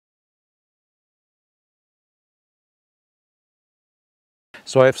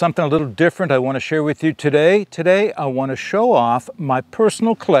So I have something a little different I want to share with you today. Today I want to show off my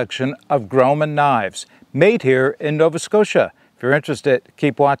personal collection of Grohmann knives made here in Nova Scotia. If you're interested,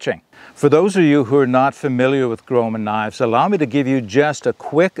 keep watching. For those of you who are not familiar with Grohmann knives, allow me to give you just a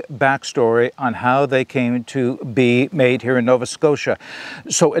quick backstory on how they came to be made here in Nova Scotia.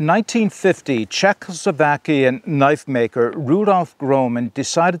 So in 1950, Czechoslovakian knife maker Rudolf Grohmann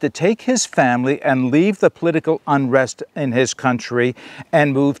decided to take his family and leave the political unrest in his country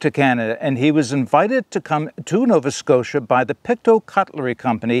and move to Canada. And he was invited to come to Nova Scotia by the Pictou Cutlery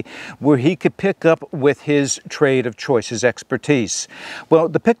Company, where he could pick up with his trade of choice, his expertise. Well,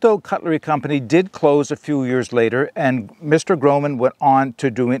 the Pictou Cutlery Company did close a few years later, and Mr. Grohmann went on to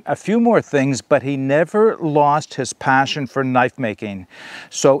doing a few more things, but he never lost his passion for knife making.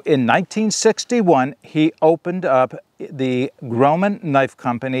 So in 1961, he opened up the Grohmann Knife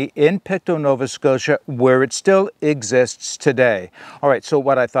Company in Pictou, Nova Scotia, where it still exists today. All right, so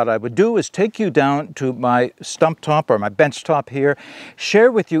what I thought I would do is take you down to my stump top or my bench top here,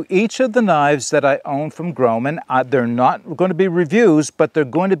 share with you each of the knives that I own from Grohmann. They're not going to be reviews, but they're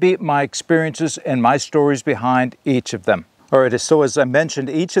going to be my experiences and my stories behind each of them. All right, so as I mentioned,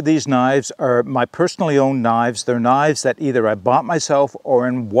 each of these knives are my personally owned knives. They're knives that either I bought myself or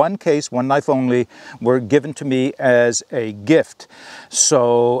in one case, one knife only, were given to me as a gift.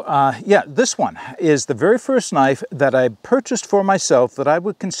 So yeah, this one is the very first knife that I purchased for myself that I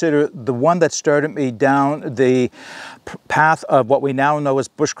would consider the one that started me down the path of what we now know as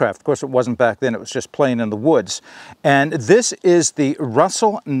bushcraft. Of course, it wasn't back then, it was just playing in the woods. And this is the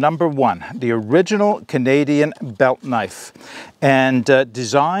Russel #1, the original Canadian belt knife. And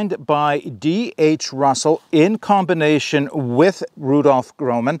designed by D.H. Russel in combination with Rudolf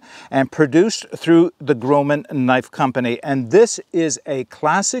Grohmann and produced through the Grohmann Knife Company. And this is a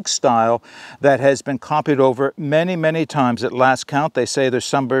classic style that has been copied over many, many times. At last count, they say there's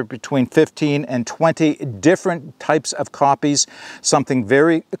somewhere between 15 and 20 different types of copies, something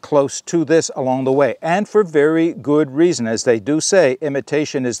very close to this along the way. And for very good reason. As they do say,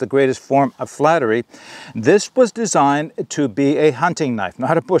 imitation is the greatest form of flattery. This was designed to be a hunting knife,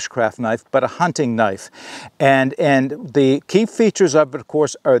 not a bushcraft knife, but a hunting knife. And the key features of it, of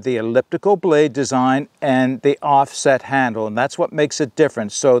course, are the elliptical blade design and the offset handle. And that's what makes it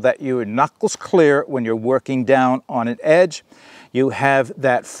different, so that your knuckles clear when you're working down on an edge. You have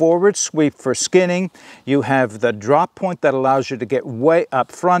that forward sweep for skinning. You have the drop point that allows you to get way up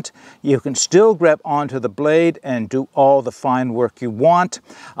front. You can still grab onto the blade and do all the fine work you want.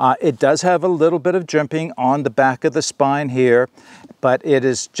 It does have a little bit of jimping on the back of the spine here, but it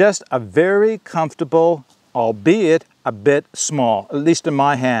is just a very comfortable, albeit a bit small, at least in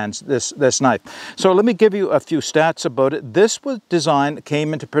my hands, this knife. So let me give you a few stats about it. This was designed,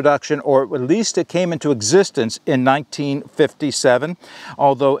 came into production, or at least it came into existence in 1957.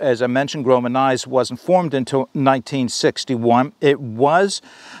 Although, as I mentioned, Grohmann knives wasn't formed until 1961. It was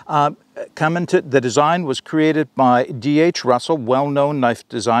the design was created by D.H. Russel, well-known knife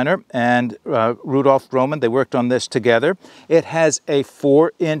designer, and Rudolf Grohmann. They worked on this together. It has a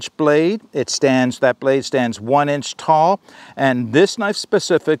 4-inch blade. That blade stands 1 inch tall, and this knife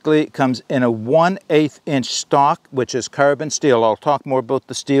specifically comes in a 1/8 inch stock, which is carbon steel. I'll talk more about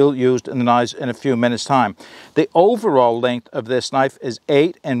the steel used in the knives in a few minutes' time. The overall length of this knife is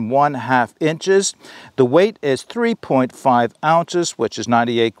 8 1/2 inches. The weight is 3.5 ounces, which is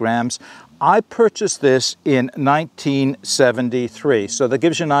 98 grams. I purchased this in 1973, so that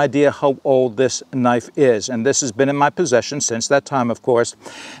gives you an idea how old this knife is. And this has been in my possession since that time, of course.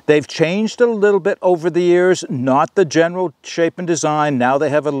 They've changed a little bit over the years, not the general shape and design. Now they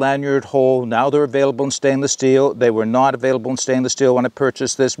have a lanyard hole. Now they're available in stainless steel. They were not available in stainless steel when I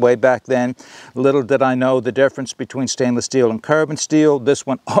purchased this way back then. Little did I know the difference between stainless steel and carbon steel. This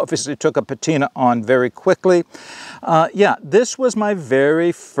one obviously took a patina on very quickly. Yeah, this was my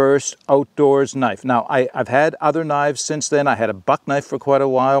very first outdoors knife. Now, I've had other knives since then. I had a buck knife for quite a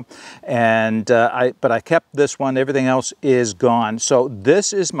while, and but I kept this one. Everything else is gone. So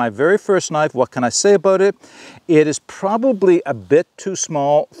this is my very first knife. What can I say about it? It is probably a bit too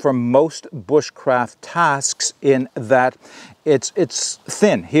small for most bushcraft tasks in that it's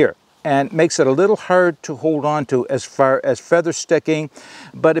thin here, and makes it a little hard to hold on to as far as feather sticking.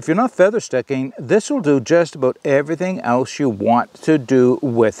 But if you're not feather sticking, this will do just about everything else you want to do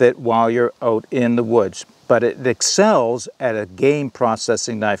with it while you're out in the woods. but it excels at a game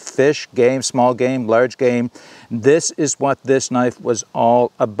processing knife. Fish, game, small game, large game. This is what this knife was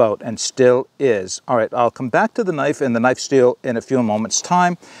all about and still is. All right, I'll come back to the knife and the knife steel in a few moments'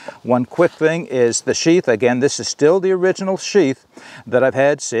 time. One quick thing is the sheath. Again, this is still the original sheath that I've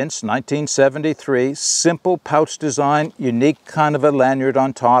had since 1973. Simple pouch design, unique kind of a lanyard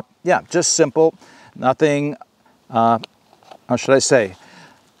on top. Yeah, just simple, nothing, how should I say,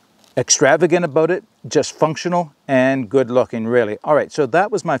 extravagant about it, just functional and good looking, really. All right, so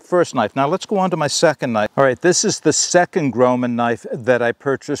that was my first knife. Now let's go on to my second knife. All right, this is the second Grohmann knife that I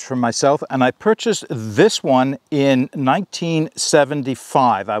purchased for myself, and I purchased this one in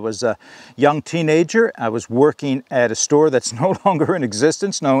 1975. I was a young teenager. I was working at a store that's no longer in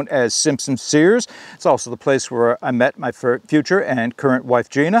existence, known as Simpson Sears. It's also the place where I met my future and current wife,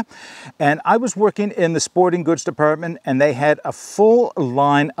 Gina. And I was working in the sporting goods department, and they had a full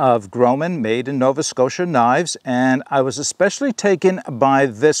line of Grohmann made in Nova Scotia knives, and I was especially taken by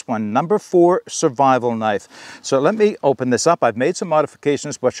this one, number 4 survival knife. So let me open this up. I've made some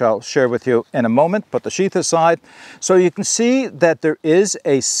modifications which I'll share with you in a moment. Put the sheath aside. So you can see that there is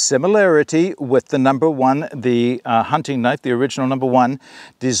a similarity with the number 1, the hunting knife, the original number 1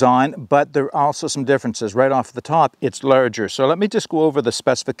 design, but there are also some differences. Right off the top, it's larger. So let me just go over the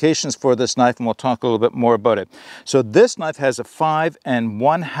specifications for this knife and we'll talk a little bit more about it. So this knife has a 5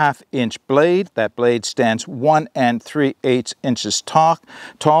 1/2 inch blade. That blade stands 1 3/8 inches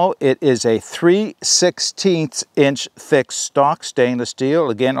tall. It is a 3/16 inch thick stock stainless steel.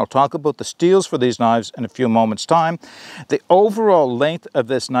 Again, I'll talk about the steels for these knives in a few moments' time. The overall length of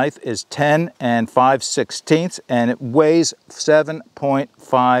this knife is 10 5/16, and it weighs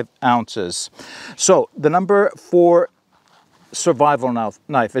 7.5 ounces. So the number 4 survival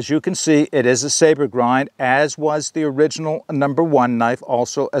knife, as you can see, it is a saber grind, as was the original number 1 knife,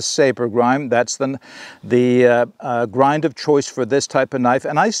 also a saber grind. That's the grind of choice for this type of knife,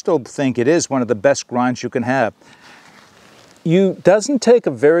 and I still think it is one of the best grinds you can have. Doesn't take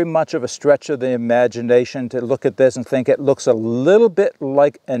a very much of a stretch of the imagination to look at this and think it looks a little bit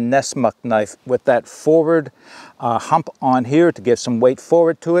like a Nessmuck knife with that forward hump on here to give some weight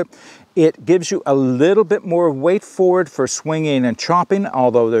forward to it. It gives you a little bit more weight forward for swinging and chopping,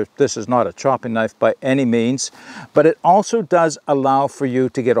 although this is not a chopping knife by any means. But it also does allow for you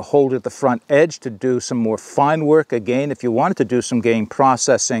to get a hold of the front edge to do some more fine work. Again, if you wanted to do some game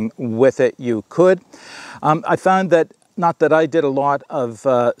processing with it, you could. I found that, not that I did a lot of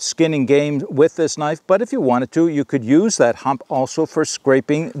skinning game with this knife, but if you wanted to, you could use that hump also for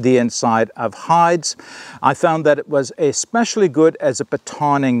scraping the inside of hides. I found that it was especially good as a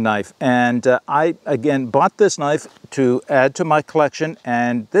batoning knife, and I, again, bought this knife to add to my collection,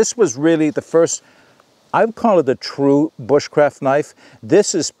 and this was really the first, I would call it a true bushcraft knife.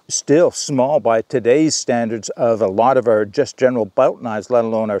 This is still small by today's standards of a lot of our just general belt knives, let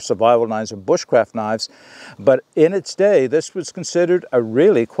alone our survival knives or bushcraft knives. But in its day, this was considered a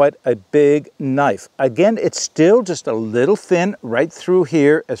really quite a big knife. Again, it's still just a little thin right through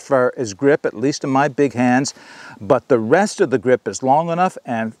here as far as grip, at least in my big hands. But the rest of the grip is long enough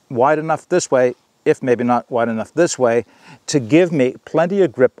and wide enough this way, if maybe not wide enough this way, to give me plenty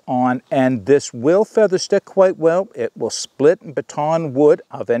of grip on, and this will feather stick quite well. It will split and baton wood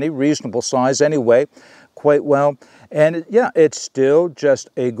of any reasonable size anyway quite well, and yeah, it's still just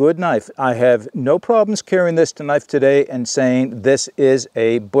a good knife. I have no problems carrying this to knife today and saying this is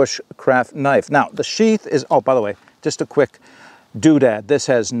a bushcraft knife. Now the sheath is, oh, by the way, just a quick doodad. This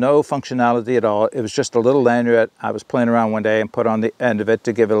has no functionality at all. It was just a little lanyard I was playing around one day and put on the end of it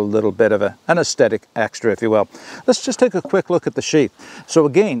to give it a little bit of an aesthetic extra, if you will. Let's just take a quick look at the sheath. So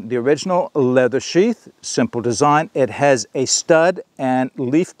again, the original leather sheath, simple design. It has a stud and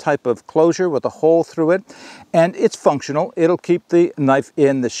leaf type of closure with a hole through it, and it's functional. It'll keep the knife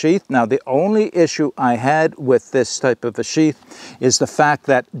in the sheath. Now, the only issue I had with this type of a sheath is the fact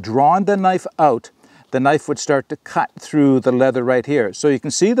that drawing the knife out, the knife would start to cut through the leather right here. So you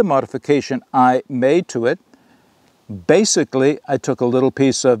can see the modification I made to it. Basically, I took a little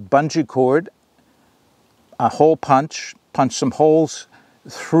piece of bungee cord, a hole punch, punched some holes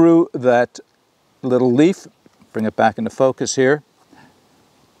through that little leaf, bring it back into focus here.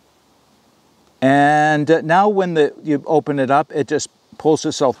 And now when you open it up, it just pulls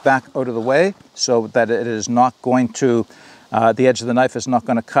itself back out of the way so that it is not going to, the edge of the knife is not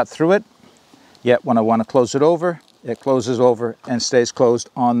going to cut through it. Yet when I want to close it closes over and stays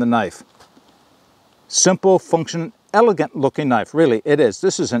closed on the knife. Simple function, elegant looking knife, really it is.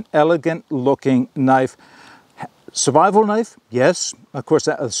 This is an elegant looking knife. Survival knife, yes, of course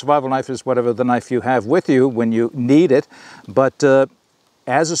a survival knife is whatever the knife you have with you when you need it, but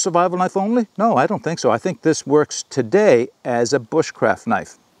as a survival knife only? No, I don't think so. I think this works today as a bushcraft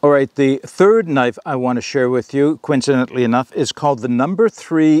knife. All right, the third knife I want to share with you, coincidentally enough, is called the No.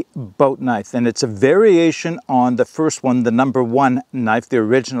 3 boat knife. And it's a variation on the first one, the No. 1 knife, the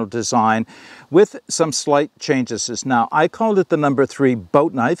original design, with some slight changes. Now, I called it the No. 3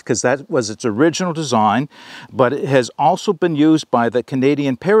 boat knife because that was its original design, but it has also been used by the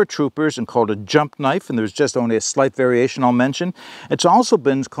Canadian paratroopers and called a jump knife, and there's just only a slight variation I'll mention. It's also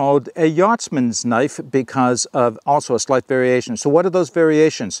been called a yachtsman's knife because of also a slight variation. So what are those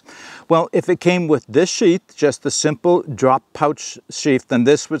variations? Well, if it came with this sheath, just the simple drop pouch sheath, then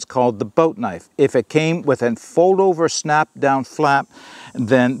this was called the boat knife. If it came with a fold-over snap-down flap,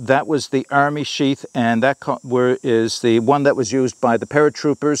 then that was the Army sheath, and that is the one that was used by the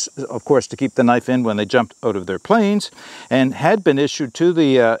paratroopers, of course, to keep the knife in when they jumped out of their planes, and had been issued to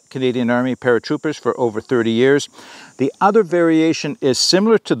the Canadian Army paratroopers for over 30 years. The other variation is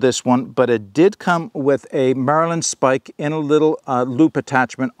similar to this one, but it did come with a marlin spike in a little loop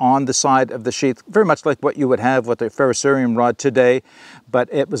attachment on the side of the sheath, very much like what you would have with a ferrocerium rod today,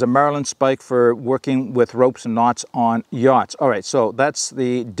 but it was a marlin spike for working with ropes and knots on yachts. All right, so that's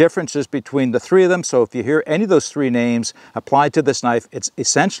the differences between the three of them. So if you hear any of those three names applied to this knife, it's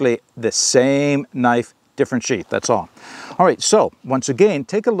essentially the same knife, different sheath, that's all. All right, so once again,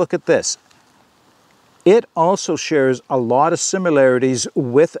 take a look at this. It also shares a lot of similarities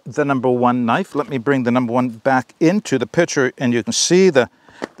with the No. 1 knife. Let me bring the No. 1 back into the picture, and you can see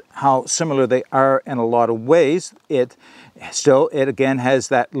how similar they are in a lot of ways. It again has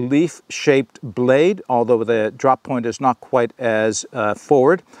that leaf-shaped blade, although the drop point is not quite as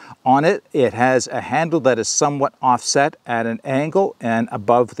forward. On it, it has a handle that is somewhat offset at an angle and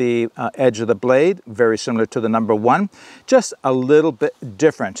above the edge of the blade, very similar to the No. 1, just a little bit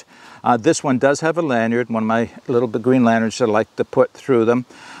different. This one does have a lanyard, one of my little bit green lanyards that I like to put through them.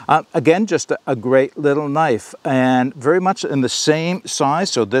 Again, just a great little knife, and very much in the same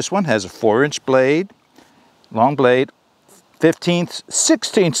size. So this one has a 4-inch blade, long blade,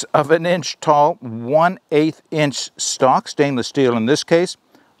 16ths of an inch tall, 1/8 inch stock, stainless steel in this case,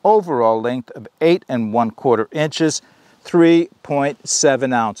 overall length of 8 1/4 inches,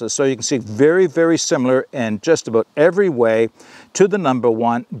 3.7 ounces. So you can see very, very similar in just about every way to the No.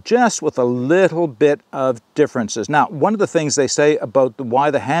 1, just with a little bit of differences. Now, one of the things they say about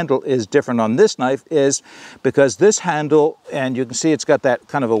why the handle is different on this knife is because this handle, and you can see it's got that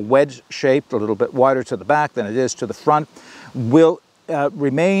kind of a wedge shape, a little bit wider to the back than it is to the front, will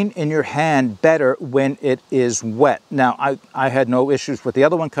remain in your hand better when it is wet. Now, I had no issues with the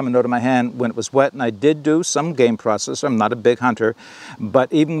other one coming out of my hand when it was wet, and I did do some game process. I'm not a big hunter,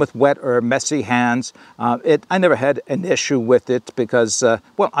 but even with wet or messy hands, I never had an issue with it because,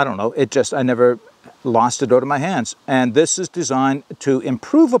 well, I don't know, I never lost it out of my hands. And this is designed to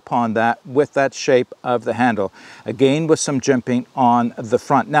improve upon that with that shape of the handle, again with some jimping on the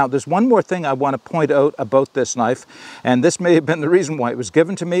front. Now, there's one more thing I want to point out about this knife, and this may have been the reason why it was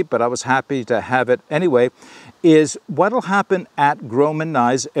given to me, but I was happy to have it anyway, is what will happen at Grohmann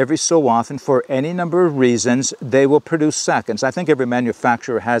knives every so often, for any number of reasons, they will produce seconds. I think every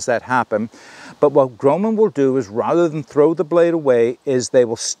manufacturer has that happen. But what Grohmann will do is, rather than throw the blade away, is they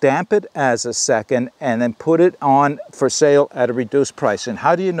will stamp it as a second and then put it on for sale at a reduced price. And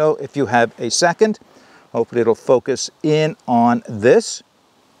how do you know if you have a second? Hopefully it'll focus in on this.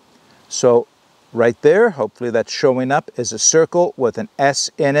 So right there, hopefully that's showing up, is a circle with an S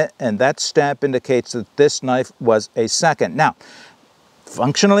in it, and that stamp indicates that this knife was a second. Now,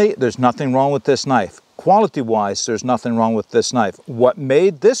 functionally, there's nothing wrong with this knife. Quality-wise, there's nothing wrong with this knife. What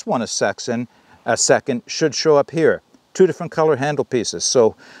made this one a second should show up here. 2 different color handle pieces.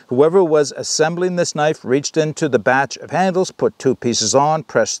 So whoever was assembling this knife reached into the batch of handles, put 2 pieces on,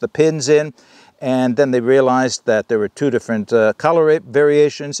 pressed the pins in, and then they realized that there were 2 different color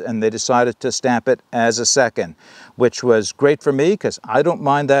variations, and they decided to stamp it as a second, which was great for me because I don't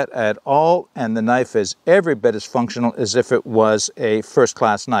mind that at all, and the knife is every bit as functional as if it was a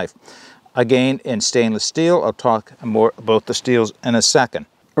first-class knife. Again, in stainless steel. I'll talk more about the steels in a second.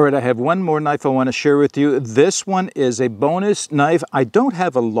 All right, I have one more knife I want to share with you. This one is a bonus knife. I don't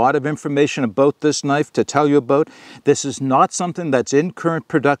have a lot of information about this knife to tell you about. This is not something that's in current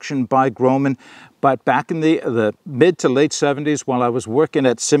production by Grohmann, but back in the mid to late 70s, while I was working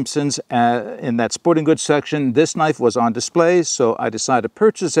at Simpson's in that sporting goods section, this knife was on display, so I decided to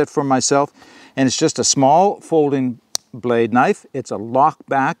purchase it for myself. And it's just a small folding blade knife. It's a lock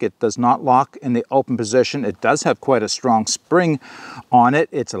back. It does not lock in the open position. It does have quite a strong spring on it.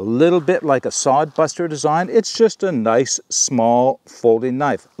 It's a little bit like a sod buster design. It's just a nice small folding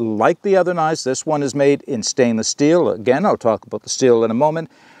knife. Like the other knives, this one is made in stainless steel. Again, I'll talk about the steel in a moment.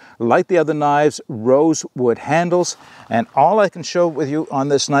 Like the other knives, rosewood handles, and all I can show with you on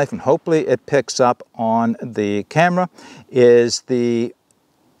this knife, and hopefully it picks up on the camera, is the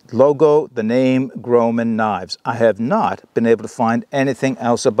logo, the name Grohmann Knives. I have not been able to find anything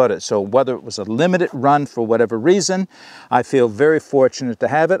else about it. So whether it was a limited run for whatever reason, I feel very fortunate to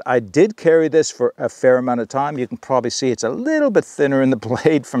have it. I did carry this for a fair amount of time. You can probably see it's a little bit thinner in the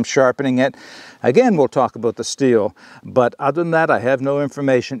blade from sharpening it. Again, we'll talk about the steel, but other than that, I have no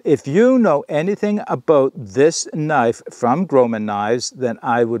information. If you know anything about this knife from Grohmann Knives, then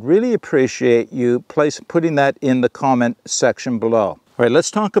I would really appreciate you putting that in the comment section below. All right,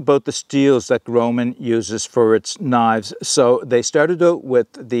 let's talk about the steels that Grohmann uses for its knives. So they started out with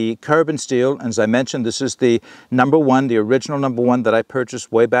the carbon steel. As I mentioned, this is the #1, the original #1 that I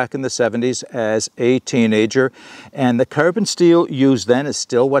purchased way back in the 70s as a teenager. And the carbon steel used then is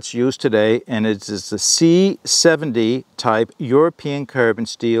still what's used today, and it is the C70 type European carbon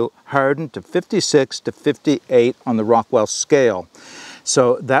steel, hardened to 56 to 58 on the Rockwell scale.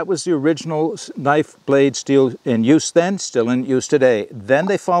 So that was the original knife blade steel in use then, still in use today. Then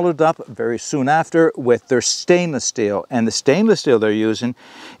they followed up very soon after with their stainless steel. And the stainless steel they're using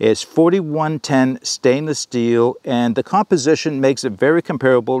is 4110 stainless steel, and the composition makes it very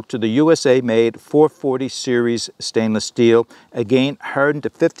comparable to the USA-made 440 series stainless steel. Again, hardened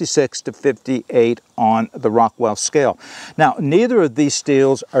to 56 to 58 on the Rockwell scale. Now, neither of these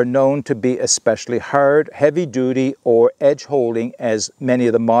steels are known to be especially hard, heavy-duty, or edge-holding as many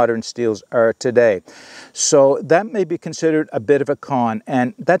of the modern steels are today. So that may be considered a bit of a con,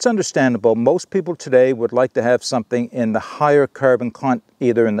 and that's understandable. Most people today would like to have something in the higher carbon content,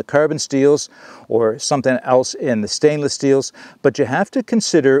 either in the carbon steels or something else in the stainless steels, but you have to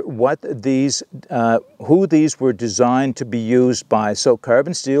consider what these, who these were designed to be used by. So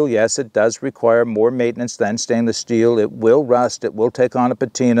carbon steel, yes, it does require more maintenance than stainless steel. It will rust, it will take on a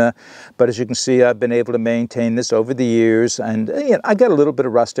patina, but as you can see, I've been able to maintain this over the years, and you know, I get a little bit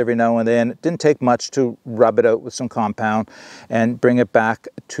of rust every now and then. It didn't take much to rub it out with some compound and bring it back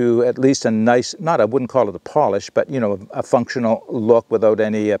to at least a nice, I wouldn't call it a polish, but you know, a functional look without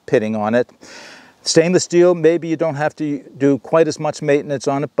any pitting on it. Stainless steel, maybe you don't have to do quite as much maintenance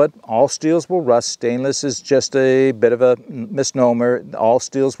on it, but all steels will rust. Stainless is just a bit of a misnomer. All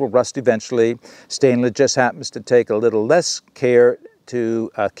steels will rust eventually. Stainless just happens to take a little less care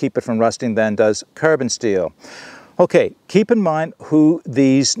to keep it from rusting than does carbon steel. Okay, keep in mind who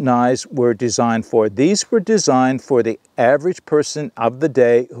these knives were designed for. These were designed for the average person of the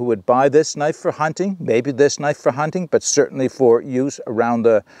day who would buy this knife for hunting, maybe this knife for hunting, but certainly for use around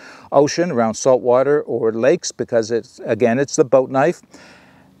the ocean, around salt water or lakes, because it's the boat knife.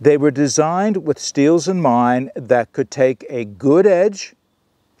 They were designed with steels in mind that could take a good edge,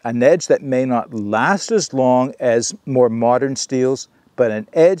 an edge that may not last as long as more modern steels, but an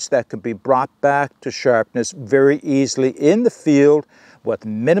edge that can be brought back to sharpness very easily in the field with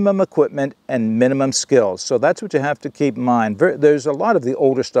minimum equipment and minimum skills. So that's what you have to keep in mind. There's a lot of the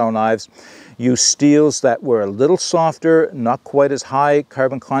older style knives use steels that were a little softer, not quite as high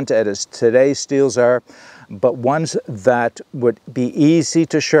carbon content as today's steels are, but ones that would be easy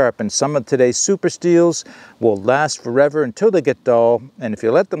to sharpen. Some of today's super steels will last forever until they get dull, and if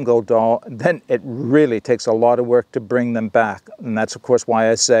you let them go dull, then it really takes a lot of work to bring them back. And that's of course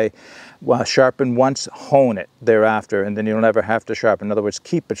why I say, well, sharpen once, hone it thereafter, and then you'll never have to sharpen. In other words,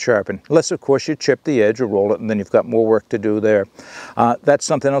 keep it sharpened. Unless of course you chip the edge or roll it, and then you've got more work to do there. That's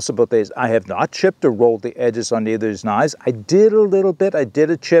something else about these. I have not chipped or rolled the edges on either of these knives. I did a little bit. I did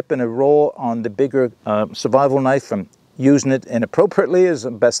a chip and a roll on the bigger survival knife from using it inappropriately, is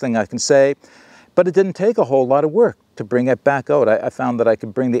the best thing I can say. But it didn't take a whole lot of work to bring it back out. I found that I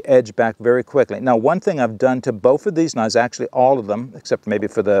could bring the edge back very quickly. Now, one thing I've done to both of these knives, actually all of them, except maybe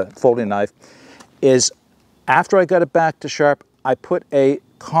for the folding knife, is after I got it back to sharp, I put a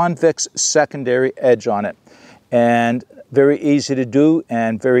convex secondary edge on it. And very easy to do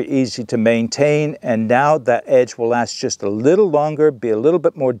and very easy to maintain. And now that edge will last just a little longer, be a little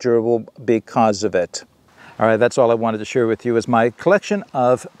bit more durable because of it. All right, that's all I wanted to share with you is my collection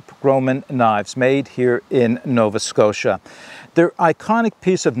of Grohmann knives made here in Nova Scotia. They're an iconic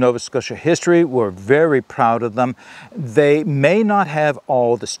piece of Nova Scotia history. We're very proud of them. They may not have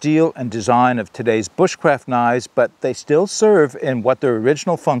all the steel and design of today's bushcraft knives, but they still serve in what their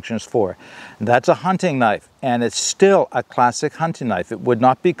original function is for. That's a hunting knife, and it's still a classic hunting knife. It would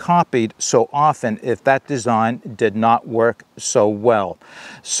not be copied so often if that design did not work so well.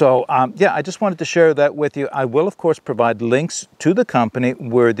 So yeah, I just wanted to share that with you. I will of course provide links to the company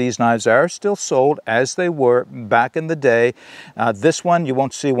where these knives are still sold as they were back in the day. This one, you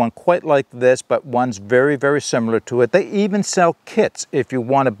won't see one quite like this, but one's very, very similar to it. They even sell kits if you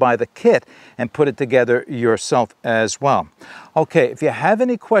want to buy the kit and put it together yourself as well. Okay, if you have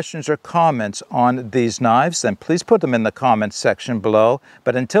any questions or comments on these knives, then please put them in the comments section below.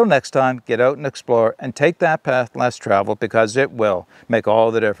 But until next time, get out and explore and take that path less traveled, because it will make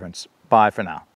all the difference. Bye for now.